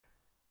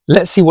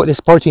Let's see what this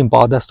protein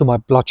bar does to my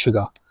blood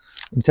sugar.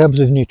 In terms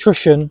of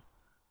nutrition,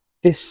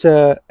 this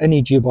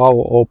energy bar,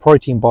 or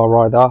protein bar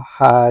rather,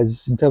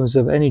 has, in terms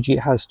of energy, it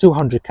has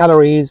 200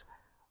 calories,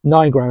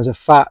 9 grams of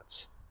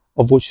fat,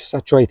 of which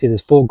saturated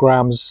is 4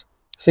 grams,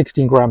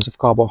 16 grams of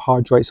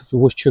carbohydrates, of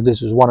which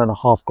sugars is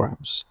 1.5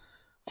 grams.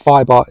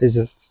 Fiber is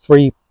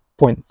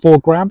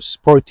 3.4 grams,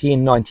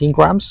 protein 19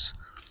 grams,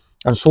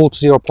 and salt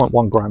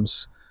 0.1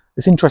 grams.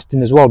 It's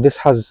interesting as well, this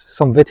has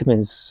some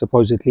vitamins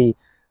supposedly.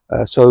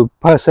 So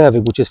per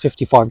serving, which is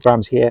 55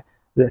 grams here,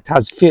 that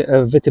has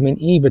vitamin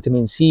E,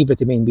 vitamin C,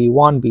 vitamin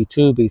B1,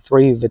 B2,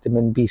 B3,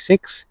 vitamin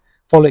B6,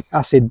 folic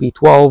acid,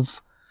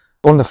 B12.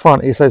 On the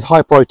front it says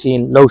high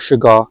protein, low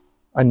sugar,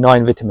 and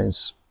 9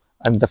 vitamins.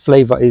 And the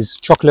flavour is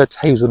chocolate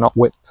hazelnut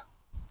whip.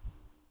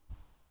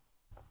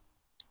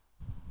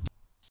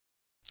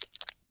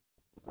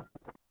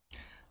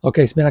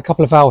 Okay, it's been a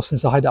couple of hours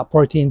since I had that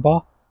protein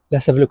bar.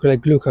 Let's have a look at the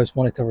glucose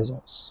monitor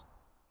results.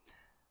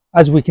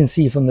 As we can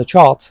see from the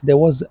chart, there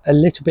was a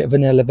little bit of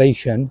an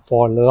elevation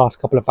for the last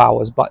couple of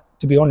hours, but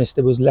to be honest,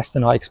 it was less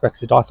than I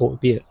expected. I thought it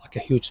would be like a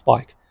huge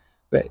spike,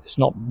 but it's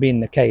not been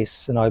the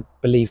case. And I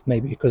believe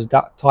maybe because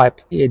that type,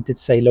 it did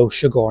say low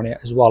sugar on it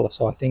as well.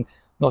 So I think,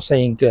 not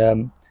saying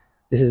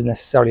this is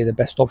necessarily the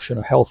best option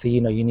or healthy,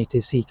 you need to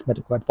seek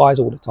medical advice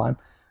all the time.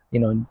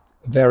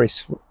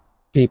 Various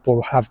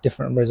people have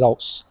different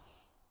results.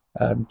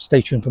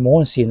 Stay tuned for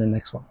more and see you in the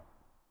next one.